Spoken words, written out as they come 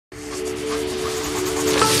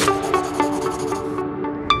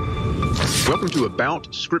Welcome to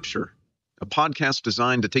About Scripture, a podcast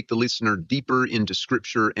designed to take the listener deeper into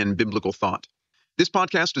Scripture and biblical thought. This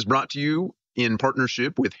podcast is brought to you in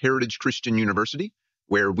partnership with Heritage Christian University,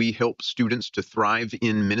 where we help students to thrive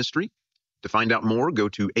in ministry. To find out more, go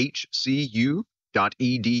to hcu.edu.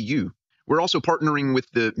 We're also partnering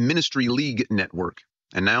with the Ministry League Network.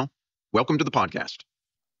 And now, welcome to the podcast.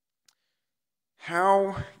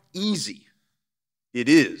 How easy it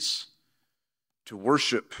is to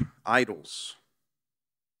worship idols,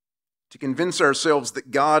 to convince ourselves that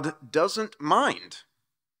God doesn't mind,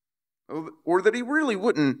 or that he really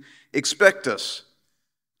wouldn't expect us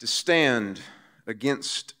to stand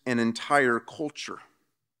against an entire culture.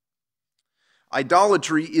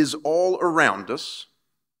 Idolatry is all around us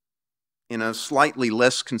in a slightly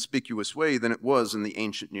less conspicuous way than it was in the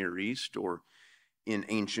ancient Near East, or in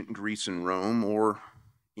ancient Greece and Rome, or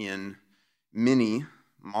in many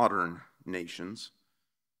modern nations.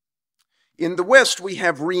 In the West, we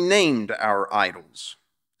have renamed our idols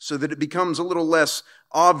so that it becomes a little less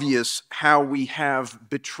obvious how we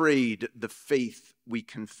have betrayed the faith we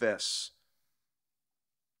confess.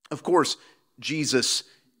 Of course, Jesus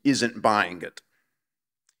isn't buying it.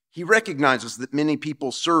 He recognizes that many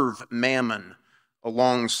people serve mammon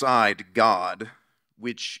alongside God,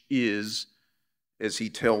 which is, as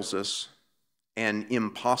he tells us, an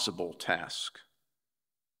impossible task.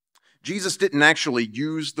 Jesus didn't actually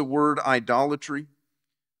use the word idolatry,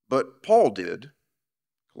 but Paul did,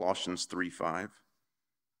 Colossians 3:5.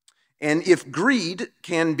 And if greed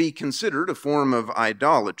can be considered a form of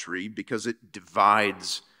idolatry because it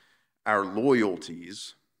divides our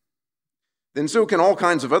loyalties, then so can all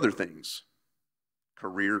kinds of other things: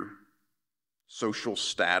 career, social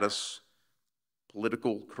status,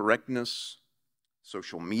 political correctness,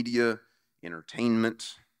 social media,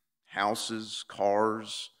 entertainment, houses,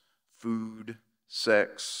 cars, food,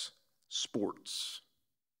 sex, sports.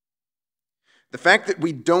 The fact that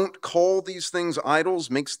we don't call these things idols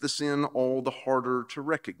makes the sin all the harder to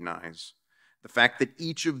recognize. The fact that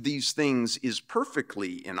each of these things is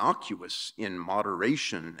perfectly innocuous in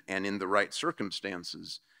moderation and in the right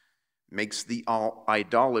circumstances makes the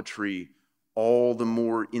idolatry all the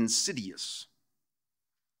more insidious.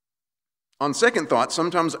 On second thought,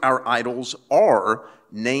 sometimes our idols are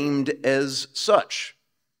named as such.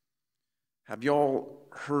 Have y'all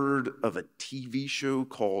heard of a TV show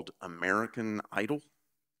called American Idol?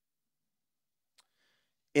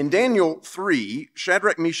 In Daniel 3,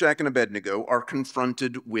 Shadrach, Meshach, and Abednego are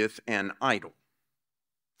confronted with an idol.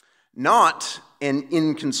 Not an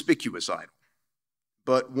inconspicuous idol,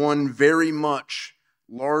 but one very much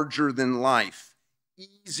larger than life,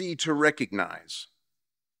 easy to recognize.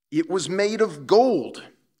 It was made of gold,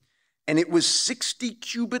 and it was 60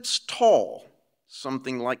 cubits tall,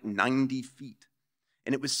 something like 90 feet.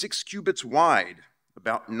 And it was 6 cubits wide,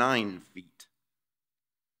 about 9 feet.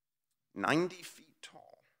 90 feet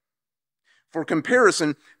tall. For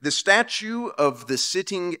comparison, the statue of the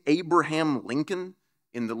sitting Abraham Lincoln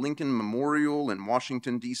in the Lincoln Memorial in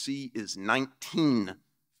Washington, D.C. is 19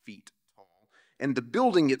 feet tall. And the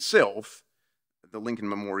building itself, the Lincoln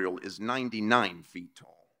Memorial, is 99 feet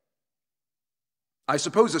tall. I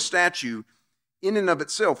suppose a statue in and of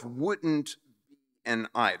itself wouldn't be an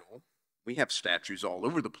idol. We have statues all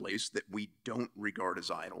over the place that we don't regard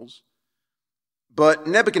as idols. But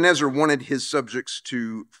Nebuchadnezzar wanted his subjects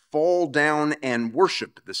to fall down and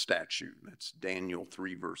worship the statue. That's Daniel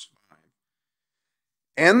 3, verse 5.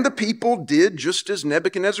 And the people did just as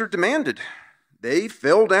Nebuchadnezzar demanded. They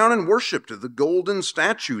fell down and worshiped the golden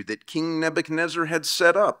statue that King Nebuchadnezzar had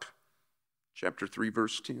set up. Chapter 3,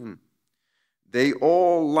 verse 10. They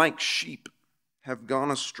all, like sheep, have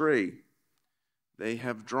gone astray. They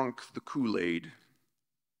have drunk the Kool-Aid.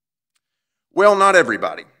 Well, not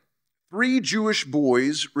everybody. 3 Jewish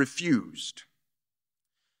boys refused.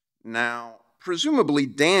 Now, presumably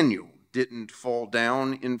Daniel didn't fall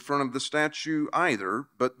down in front of the statue either,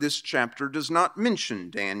 but this chapter does not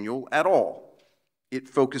mention Daniel at all. It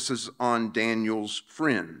focuses on Daniel's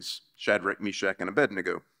friends, Shadrach, Meshach, and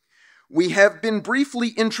Abednego. We have been briefly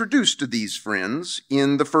introduced to these friends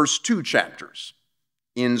in the first 2 chapters,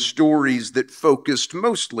 in stories that focused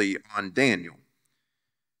mostly on Daniel.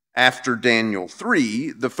 After Daniel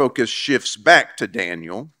 3, the focus shifts back to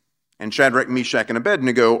Daniel, and Shadrach, Meshach, and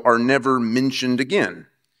Abednego are never mentioned again.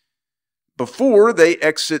 Before they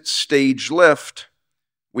exit stage left,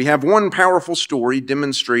 we have one powerful story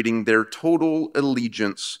demonstrating their total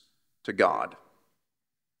allegiance to God.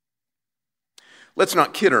 Let's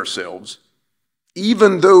not kid ourselves.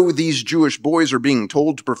 Even though these Jewish boys are being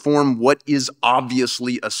told to perform what is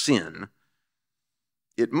obviously a sin,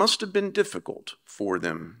 it must have been difficult for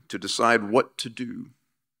them to decide what to do.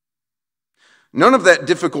 None of that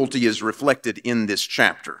difficulty is reflected in this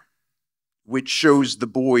chapter, which shows the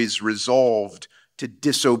boys resolved to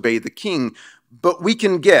disobey the king. But we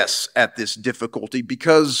can guess at this difficulty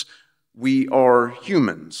because we are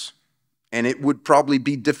humans, and it would probably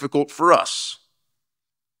be difficult for us.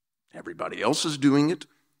 Everybody else is doing it,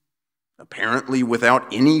 apparently without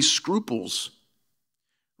any scruples.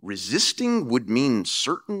 Resisting would mean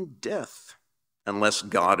certain death, unless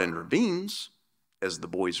God intervenes, as the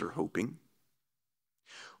boys are hoping.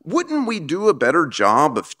 Wouldn't we do a better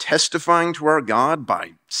job of testifying to our God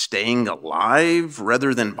by staying alive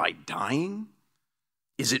rather than by dying?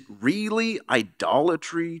 Is it really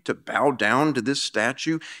idolatry to bow down to this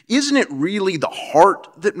statue? Isn't it really the heart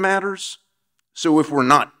that matters? So if we're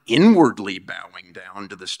not inwardly bowing down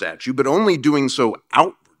to the statue, but only doing so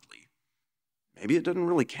outwardly, maybe it doesn't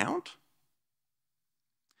really count?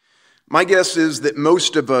 My guess is that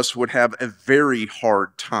most of us would have a very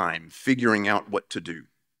hard time figuring out what to do,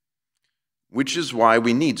 which is why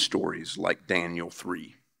we need stories like Daniel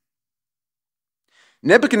 3.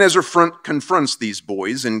 Nebuchadnezzar confronts these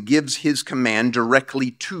boys and gives his command directly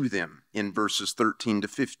to them in verses 13 to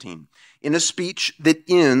 15, in a speech that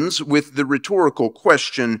ends with the rhetorical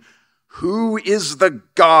question, "Who is the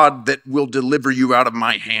God that will deliver you out of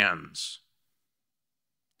my hands?"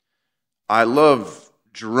 I love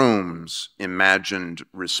Jerome's imagined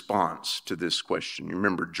response to this question. You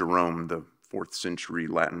remember Jerome, the 4th century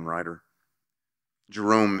Latin writer?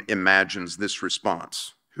 Jerome imagines this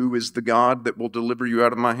response. Who is the God that will deliver you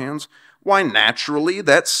out of my hands? Why, naturally,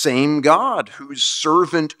 that same God whose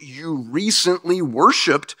servant you recently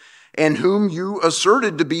worshipped and whom you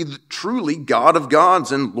asserted to be truly God of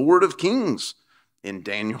gods and Lord of kings in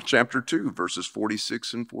Daniel chapter 2, verses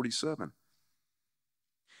 46 and 47.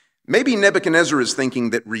 Maybe Nebuchadnezzar is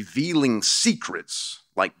thinking that revealing secrets,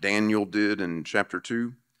 like Daniel did in chapter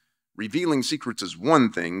 2, revealing secrets is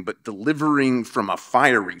one thing, but delivering from a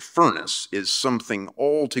fiery furnace is something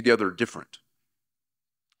altogether different.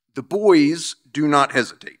 The boys do not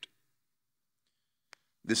hesitate.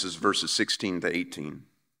 This is verses 16 to 18.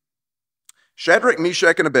 Shadrach,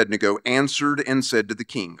 Meshach, and Abednego answered and said to the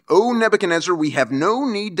king, "O Nebuchadnezzar, we have no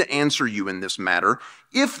need to answer you in this matter.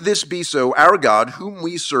 If this be so, our God, whom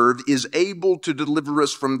we serve, is able to deliver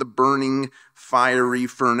us from the burning fiery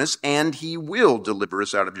furnace, and he will deliver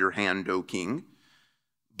us out of your hand, O king.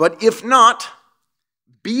 But if not,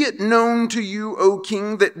 be it known to you, O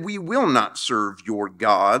king, that we will not serve your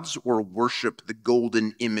gods or worship the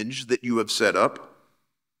golden image that you have set up."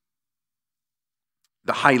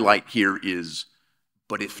 The highlight here is,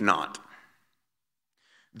 but if not.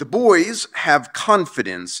 The boys have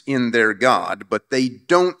confidence in their God, but they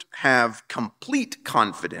don't have complete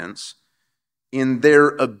confidence in their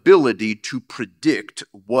ability to predict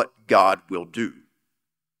what God will do.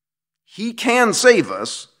 He can save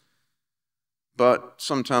us, but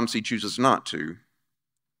sometimes he chooses not to,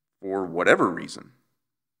 for whatever reason.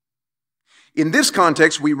 In this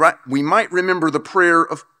context, we might remember the prayer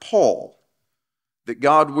of Paul, that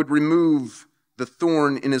God would remove the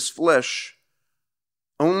thorn in his flesh,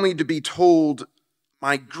 only to be told,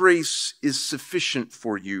 "My grace is sufficient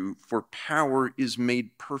for you, for power is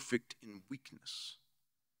made perfect in weakness."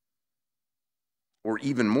 Or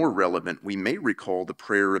even more relevant, we may recall the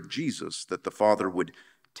prayer of Jesus that the Father would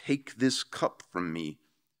take this cup from me,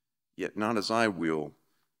 yet not as I will,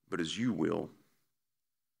 but as you will.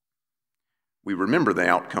 We remember the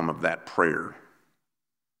outcome of that prayer.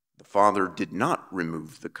 The Father did not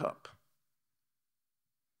remove the cup.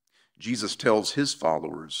 Jesus tells his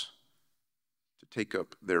followers to take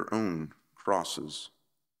up their own crosses.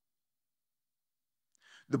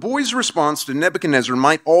 The boys' response to Nebuchadnezzar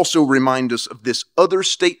might also remind us of this other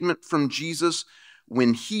statement from Jesus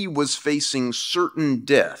when he was facing certain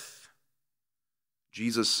death.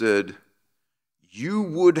 Jesus said, "You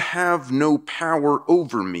would have no power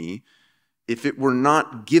over me if it were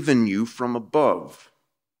not given you from above."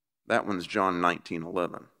 That one's John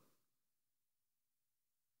 19:11.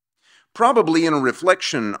 Probably in a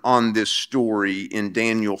reflection on this story in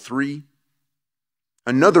Daniel 3,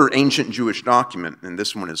 another ancient Jewish document, and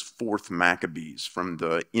this one is 4th Maccabees from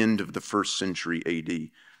the end of the 1st century AD.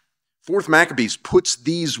 4th Maccabees puts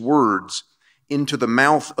these words into the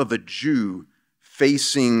mouth of a Jew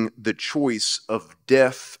facing the choice of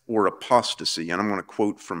death or apostasy. And I'm going to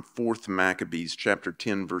quote from 4th Maccabees chapter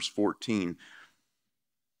 10, verse 14.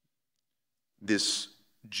 This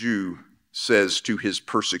Jew says to his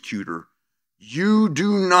persecutor, "You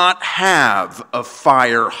do not have a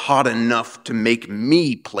fire hot enough to make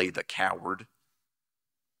me play the coward."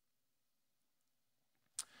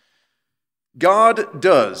 God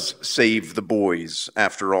does save the boys,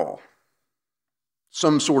 after all.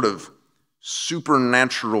 Some sort of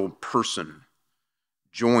supernatural person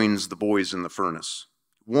joins the boys in the furnace,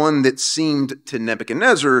 one that seemed to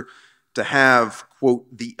Nebuchadnezzar to have,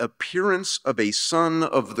 quote, the appearance of a son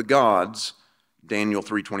of the gods, Daniel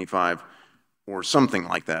 3:25, or something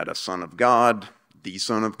like that, a son of God, the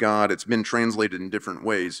son of God. It's been translated in different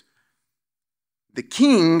ways. The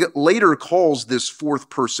king later calls this fourth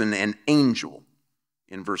person an angel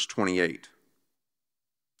in verse 28.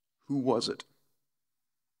 Who was it?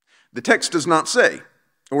 The text does not say,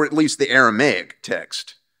 or at least the Aramaic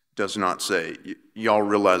text does not say. Y'all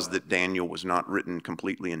realize that Daniel was not written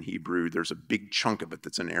completely in Hebrew. There's a big chunk of it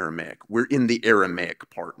that's in Aramaic. We're in the Aramaic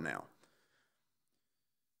part now.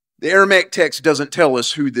 The Aramaic text doesn't tell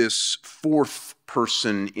us who this fourth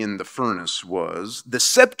person in the furnace was. The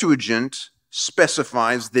Septuagint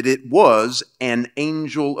specifies that it was an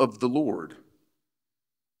angel of the Lord.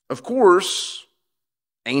 Of course,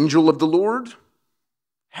 angel of the Lord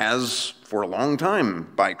has, for a long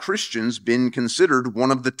time, by Christians, been considered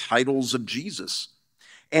one of the titles of Jesus.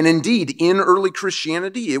 And indeed, in early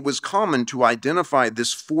Christianity, it was common to identify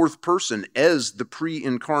this fourth person as the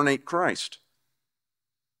pre-incarnate Christ.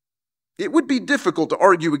 It would be difficult to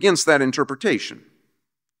argue against that interpretation,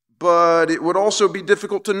 but it would also be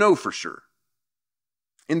difficult to know for sure.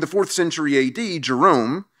 In the 4th century AD,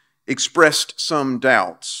 Jerome expressed some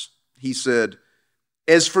doubts. He said,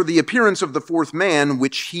 "As for the appearance of the fourth man,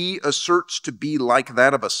 which he asserts to be like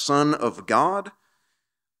that of a son of God,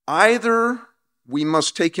 either we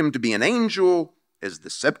must take him to be an angel, as the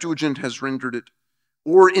Septuagint has rendered it,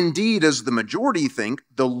 or indeed, as the majority think,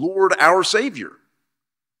 the Lord our Savior."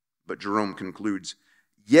 But Jerome concludes,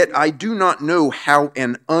 "Yet I do not know how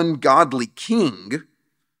an ungodly king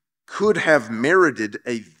could have merited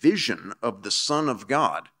a vision of the Son of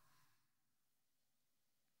God."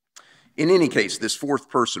 In any case, this fourth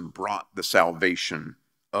person brought the salvation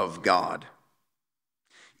of God.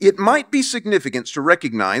 It might be significant to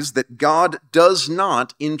recognize that God does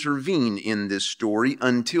not intervene in this story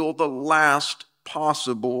until the last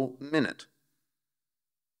possible minute.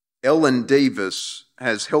 Ellen Davis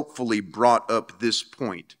has helpfully brought up this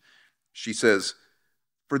point. She says,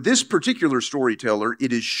 "For this particular storyteller,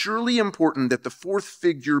 it is surely important that the fourth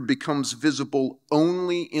figure becomes visible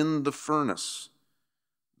only in the furnace,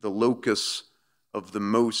 the locus of the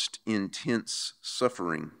most intense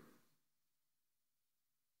suffering."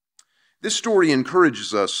 This story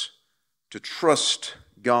encourages us to trust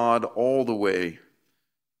God all the way,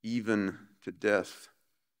 even to death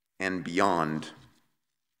and beyond.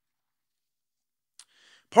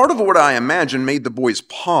 Part of what I imagine made the boys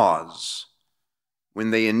pause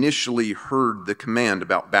when they initially heard the command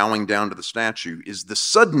about bowing down to the statue is the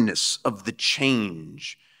suddenness of the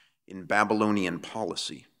change in Babylonian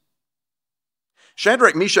policy.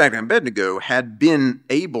 Shadrach, Meshach, and Abednego had been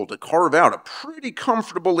able to carve out a pretty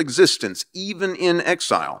comfortable existence even in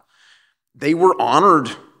exile. They were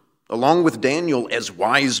honored, along with Daniel, as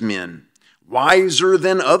wise men, wiser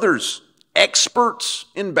than others, experts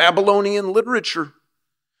in Babylonian literature.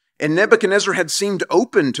 And Nebuchadnezzar had seemed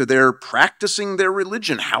open to their practicing their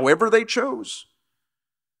religion however they chose.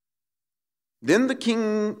 Then the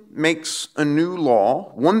king makes a new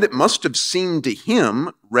law, one that must have seemed to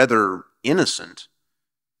him rather innocent,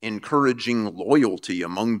 encouraging loyalty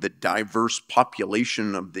among the diverse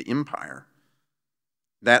population of the empire.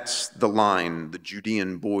 That's the line the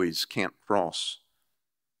Judean boys can't cross.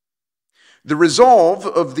 The resolve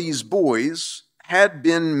of these boys had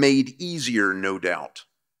been made easier, no doubt,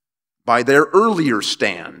 by their earlier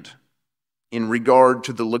stand in regard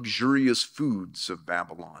to the luxurious foods of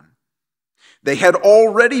Babylon. They had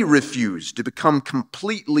already refused to become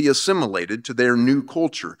completely assimilated to their new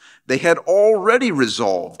culture. They had already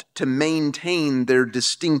resolved to maintain their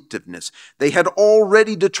distinctiveness. They had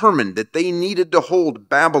already determined that they needed to hold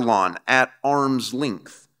Babylon at arm's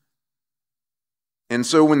length. And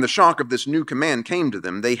so when the shock of this new command came to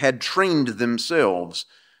them, they had trained themselves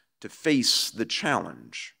to face the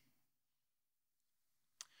challenge.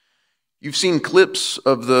 You've seen clips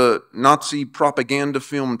of the Nazi propaganda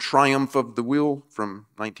film Triumph of the Will from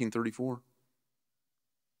 1934.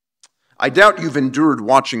 I doubt you've endured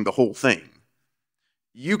watching the whole thing.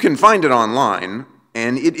 You can find it online,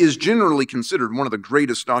 and it is generally considered one of the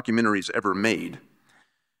greatest documentaries ever made.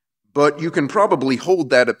 But you can probably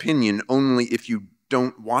hold that opinion only if you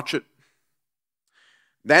don't watch it.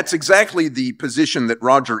 That's exactly the position that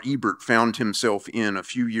Roger Ebert found himself in a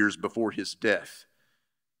few years before his death,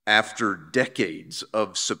 after decades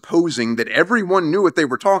of supposing that everyone knew what they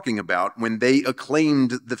were talking about when they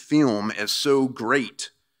acclaimed the film as so great.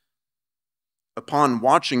 Upon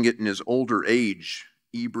watching it in his older age,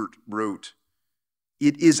 Ebert wrote,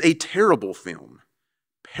 "It is a terrible film,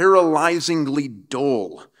 paralyzingly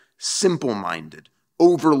dull, simple-minded,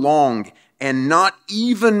 overlong, and not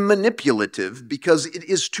even manipulative because it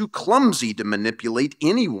is too clumsy to manipulate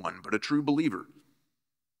anyone but a true believer."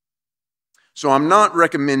 So I'm not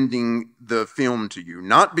recommending the film to you,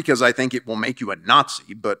 not because I think it will make you a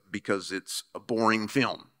Nazi, but because it's a boring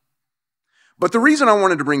film. But the reason I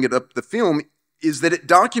wanted to bring it up, the film, is that it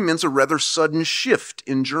documents a rather sudden shift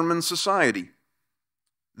in German society.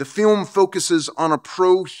 The film focuses on a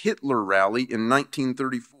pro-Hitler rally in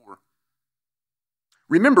 1934.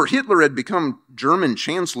 Remember, Hitler had become German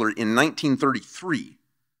chancellor in 1933,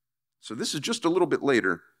 so this is just a little bit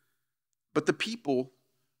later. But the people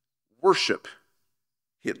worship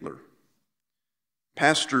Hitler.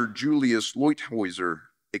 Pastor Julius Leuthäuser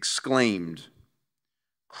exclaimed,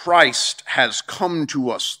 "Christ has come to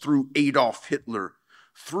us through Adolf Hitler.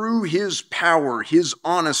 Through his power, his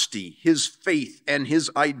honesty, his faith, and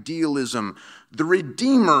his idealism, the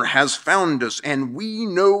Redeemer has found us, and we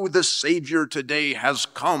know the Savior today has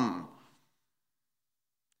come."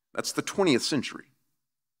 That's the 20th century.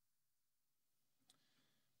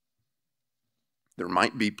 There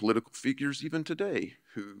might be political figures even today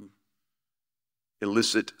who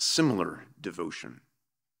elicit similar devotion.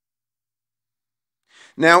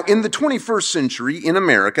 Now, in the 21st century in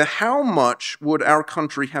America, how much would our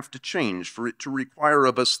country have to change for it to require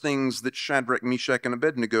of us things that Shadrach, Meshach, and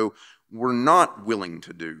Abednego were not willing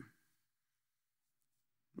to do?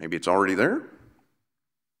 Maybe it's already there.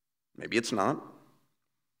 Maybe it's not.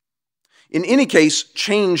 In any case,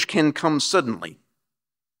 change can come suddenly.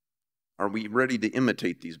 Are we ready to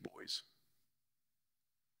imitate these boys?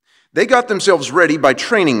 They got themselves ready by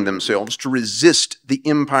training themselves to resist the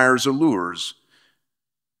empire's allures.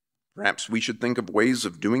 Perhaps we should think of ways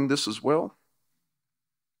of doing this as well.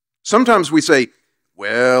 Sometimes we say,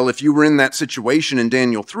 well, if you were in that situation in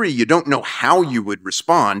Daniel 3, you don't know how you would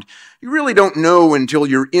respond. You really don't know until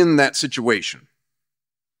you're in that situation.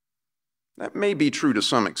 That may be true to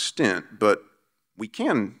some extent, but we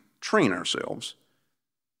can train ourselves.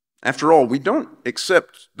 After all, we don't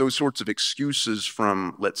accept those sorts of excuses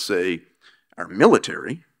from, let's say, our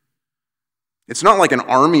military. It's not like an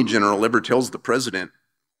army general ever tells the president,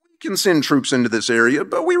 "We can send troops into this area,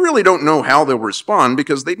 but we really don't know how they'll respond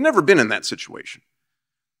because they've never been in that situation."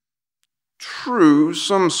 True,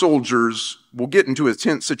 some soldiers will get into a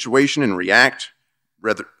tense situation and react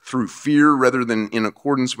through fear rather than in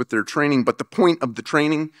accordance with their training, but the point of the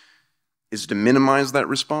training is to minimize that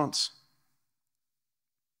response.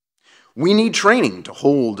 We need training to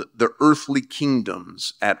hold the earthly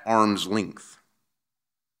kingdoms at arm's length.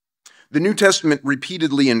 The New Testament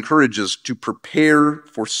repeatedly encourages to prepare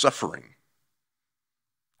for suffering.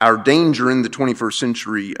 Our danger in the 21st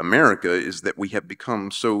century America is that we have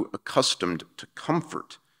become so accustomed to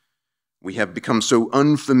comfort. We have become so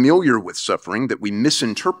unfamiliar with suffering that we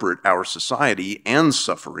misinterpret our society and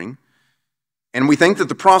suffering. And we think that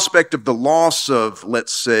the prospect of the loss of,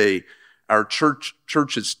 let's say, our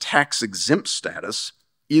church's tax-exempt status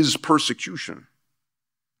is persecution.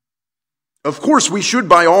 Of course, we should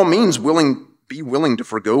by all means be willing to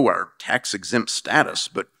forgo our tax-exempt status,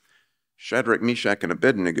 but Shadrach, Meshach, and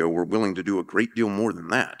Abednego were willing to do a great deal more than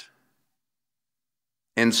that.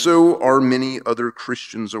 And so are many other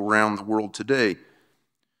Christians around the world today.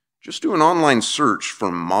 Just do an online search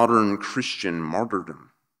for modern Christian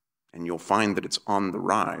martyrdom, and you'll find that it's on the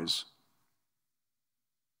rise.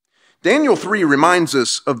 Daniel 3 reminds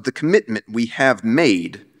us of the commitment we have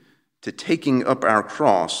made to taking up our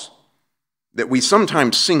cross that we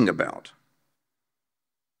sometimes sing about.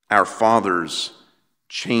 Our fathers,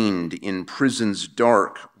 chained in prisons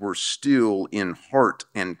dark, were still in heart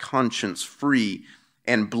and conscience free,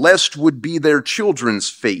 and blessed would be their children's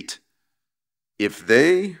fate if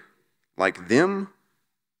they, like them,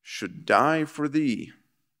 should die for thee.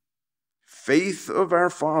 Faith of our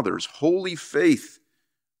fathers, holy faith,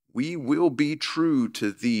 we will be true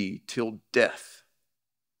to thee till death.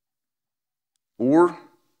 Or,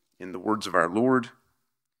 in the words of our Lord,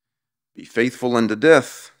 be faithful unto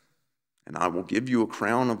death, and I will give you a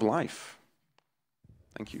crown of life.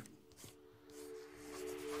 Thank you.